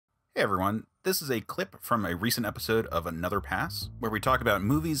Hey everyone, this is a clip from a recent episode of Another Pass, where we talk about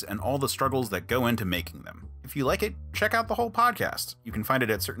movies and all the struggles that go into making them. If you like it, check out the whole podcast. You can find it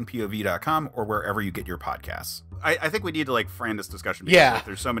at certainpov.com or wherever you get your podcasts. I think we need to frame this discussion because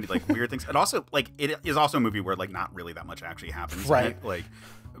there's so many weird things. And also, it is also a movie where not really that much actually happens. Right. In it.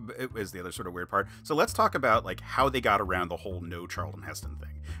 It is the other sort of weird part. So let's talk about how they got around the whole no Charlton Heston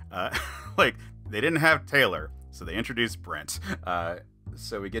thing. They didn't have Taylor, so they introduced Brent.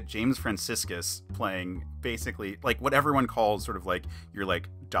 So we get James Franciscus playing basically what everyone calls sort of your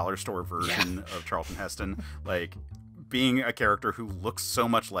dollar store version of Charlton Heston, being a character who looks so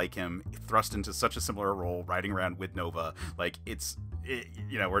much like him, thrust into such a similar role, riding around with Nova. We're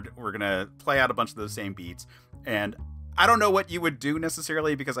gonna play out a bunch of those same beats, and I don't know what you would do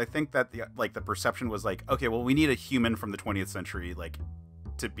necessarily, because I think that the perception was okay, well, we need a human from the 20th century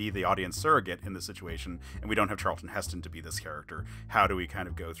to be the audience surrogate in this situation, and we don't have Charlton Heston to be this character. How do we kind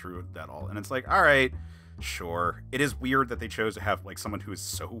of go through that all? And it's all right, sure. It is weird that they chose to have someone who is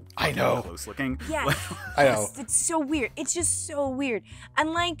so close looking. Yeah, I know. It's so weird. It's just so weird. And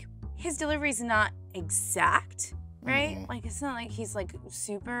his delivery is not exact, right? Mm-hmm. It's not like he's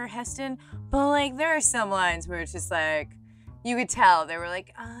super Heston, but there are some lines where it's just you could tell they were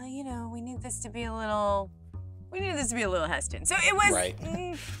we need this to be a little. We needed this to be a little Heston. So it was, right.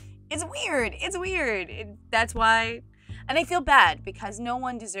 It's weird. It's weird. That's why, and I feel bad because no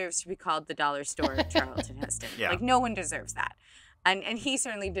one deserves to be called the dollar store Charlton Heston. Yeah. No one deserves that. And he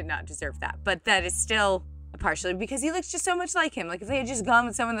certainly did not deserve that. But that is still partially because he looks just so much like him. If they had just gone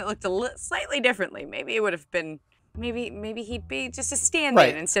with someone that looked slightly differently, maybe it would have been, maybe he'd be just a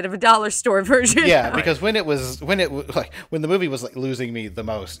stand-in instead of a dollar store version. Yeah, because when the movie was losing me the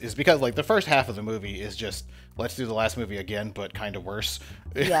most is because the first half of the movie is just let's do the last movie again, but kind of worse.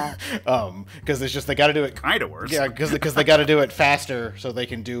 Yeah. Because it's just they got to do it kind of worse. Yeah, because they got to do it faster so they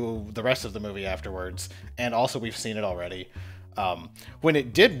can do the rest of the movie afterwards. And also we've seen it already. When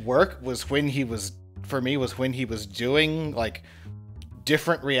it did work was when he was doing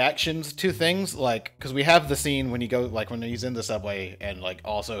different reactions to things, because we have the scene when he goes when he's in the subway and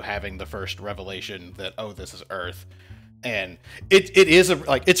also having the first revelation that this is Earth, and it is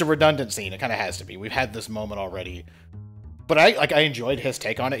it's a redundant scene. It kind of has to be. We've had this moment already, but I enjoyed his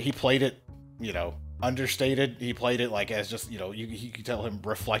take on it. He played it understated. He played it as just you could tell him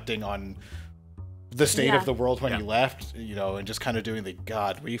reflecting on the state of the world when he left, and just kind of doing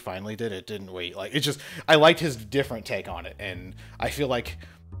God, we finally did it, didn't we? I liked his different take on it, and I feel like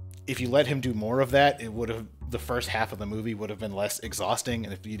if you let him do more of that, the first half of the movie would have been less exhausting,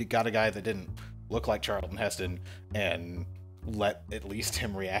 and if you got a guy that didn't look like Charlton Heston and let at least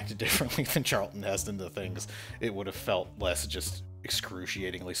him react differently than Charlton Heston to things, it would have felt less just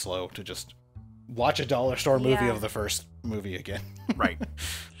excruciatingly slow to just watch a dollar store movie of the first movie again. Right.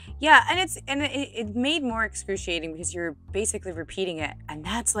 Yeah, and it made more excruciating because you're basically repeating it, and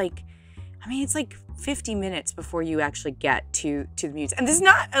that's it's 50 minutes before you actually get to the mutants. And this is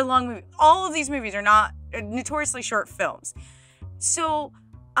not a long movie. All of these movies are notoriously short films. So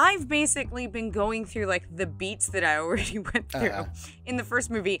I've basically been going through the beats that I already went through in the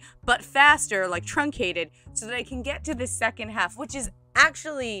first movie, but faster, truncated, so that I can get to the second half, which is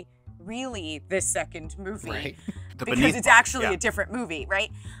actually really the second movie. Right. Because it's actually a different movie,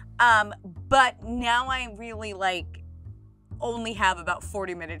 right? But now I really only have about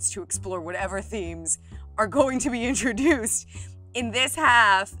 40 minutes to explore whatever themes are going to be introduced in this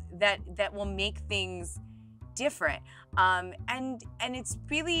half that will make things different. And it's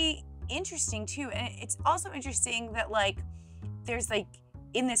really interesting too. And it's also interesting that there's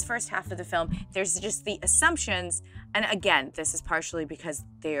in this first half of the film, there's just the assumptions. And again, this is partially because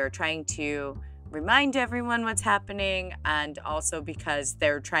they are trying to remind everyone what's happening, and also because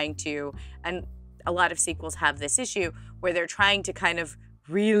they're trying to, and a lot of sequels have this issue where they're trying to kind of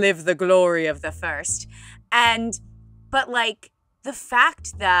relive the glory of the first. But the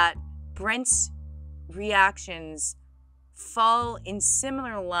fact that Brent's reactions fall in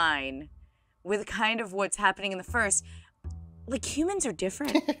similar line with kind of what's happening in the first, humans are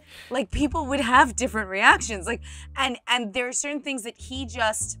different. People would have different reactions. And there are certain things that he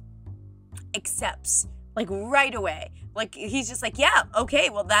just accepts right away. He's just yeah, okay,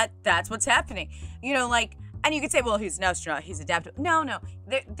 well that's what's happening. And you could say, well, he's an astronaut, he's adaptive. No.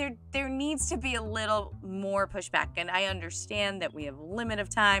 There needs to be a little more pushback. And I understand that we have a limit of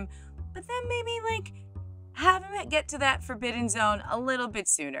time, but then maybe have him get to that forbidden zone a little bit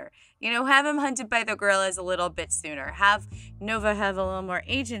sooner. Have him hunted by the gorillas a little bit sooner. Have Nova have a little more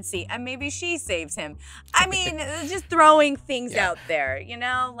agency, and maybe she saves him. I mean, just throwing things out there,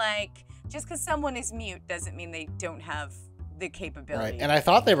 just because someone is mute doesn't mean they don't have the capability. Right, and I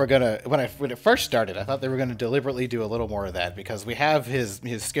thought they were gonna when it first started. I thought they were gonna deliberately do a little more of that because we have his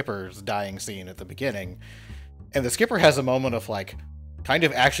skipper's dying scene at the beginning, and the skipper has a moment of like, kind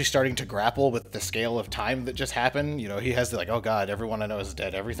of actually starting to grapple with the scale of time that just happened. You know, he has the like, oh god, everyone I know is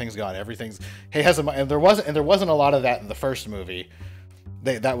dead, everything's gone, and there wasn't a lot of that in the first movie.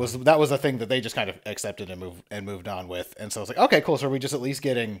 That was a thing that they just kind of accepted and moved on with, and so it's like, okay, cool. So are we just at least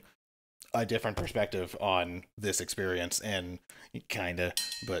getting a different perspective on this experience, and kinda,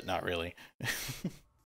 but not really.